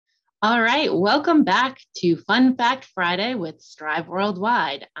All right, welcome back to Fun Fact Friday with Strive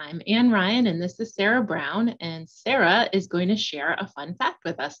Worldwide. I'm Ann Ryan and this is Sarah Brown, and Sarah is going to share a fun fact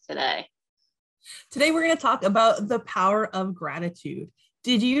with us today. Today, we're going to talk about the power of gratitude.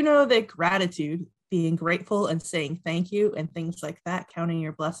 Did you know that gratitude, being grateful and saying thank you and things like that, counting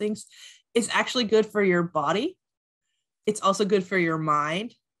your blessings, is actually good for your body? It's also good for your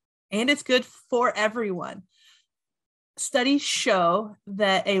mind, and it's good for everyone. Studies show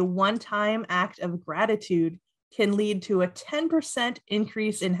that a one-time act of gratitude can lead to a 10%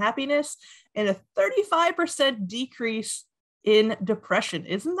 increase in happiness and a 35% decrease in depression.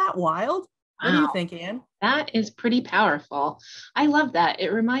 Isn't that wild? What do you Wow, think, Anne? that is pretty powerful. I love that.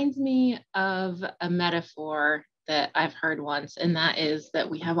 It reminds me of a metaphor that I've heard once, and that is that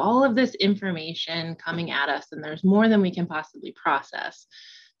we have all of this information coming at us, and there's more than we can possibly process.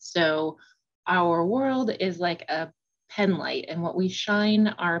 So, our world is like a pen light, and what we shine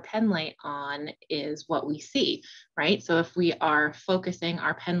our pen light on is what we see, right? So if we are focusing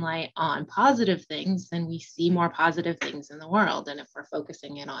our pen light on positive things, then we see more positive things in the world. And if we're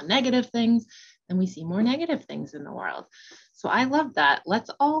focusing in on negative things, then we see more negative things in the world. So I love that. Let's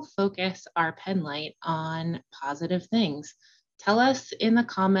all focus our pen light on positive things. Tell us in the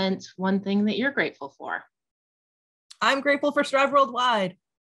comments one thing that you're grateful for. I'm grateful for Strive Worldwide.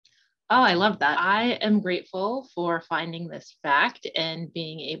 Oh, I love that. I am grateful for finding this fact and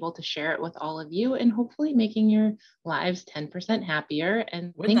being able to share it with all of you and hopefully making your lives 10% happier.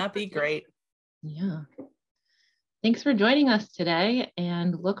 And Wouldn't that be great? Yeah. Thanks for joining us today,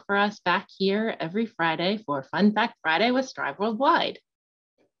 and look for us back here every Friday for Fun Fact Friday with Strive Worldwide.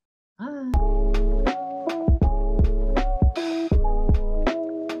 Bye.